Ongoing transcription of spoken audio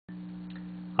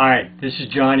Hi, this is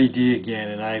Johnny D again,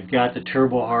 and I've got the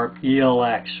Turboharp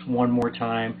ELX one more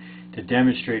time to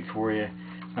demonstrate for you.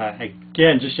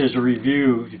 Again, just as a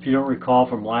review, if you don't recall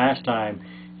from last time,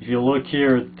 if you look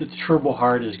here, the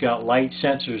Turboharp has got light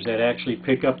sensors that actually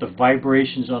pick up the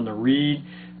vibrations on the reed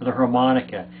of the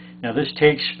harmonica. Now this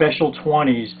takes special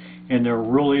 20s, and they're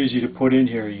real easy to put in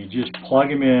here. You just plug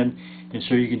them in, and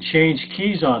so you can change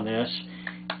keys on this,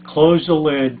 close the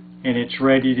lid, and it's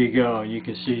ready to go. You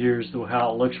can see here's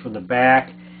how it looks from the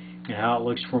back and how it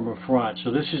looks from the front.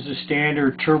 So this is the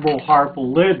standard Turboharp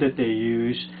lid that they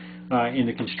use in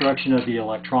the construction of the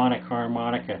electronic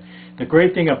harmonica. The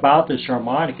great thing about this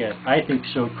harmonica, I think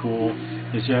so cool,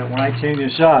 is that when I tune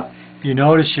this up, if you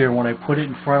notice here when I put it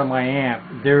in front of my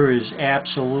amp, there is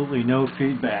absolutely no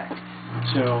feedback.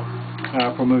 So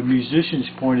from a musician's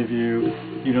point of view,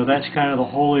 you know, that's kind of the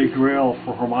holy grail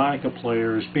for harmonica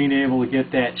players, being able to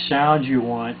get that sound you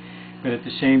want, but at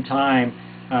the same time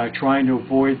trying to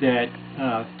avoid that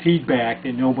feedback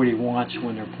that nobody wants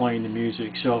when they're playing the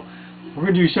music. So we're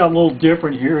going to do something a little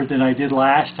different here than I did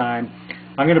last time.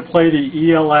 I'm going to play the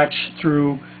ELX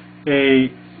through a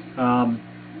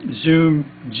Zoom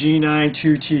G9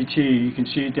 2TT. You can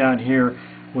see it down here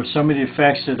with some of the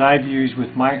effects that I've used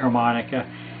with my harmonica.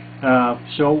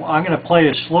 So I'm going to play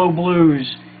a slow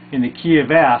blues in the key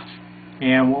of F,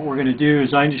 and what we're going to do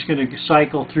is I'm just going to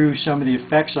cycle through some of the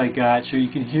effects I got so you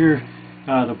can hear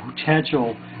the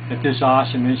potential that this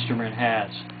awesome instrument has.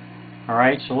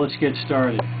 Alright, so let's get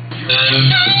started.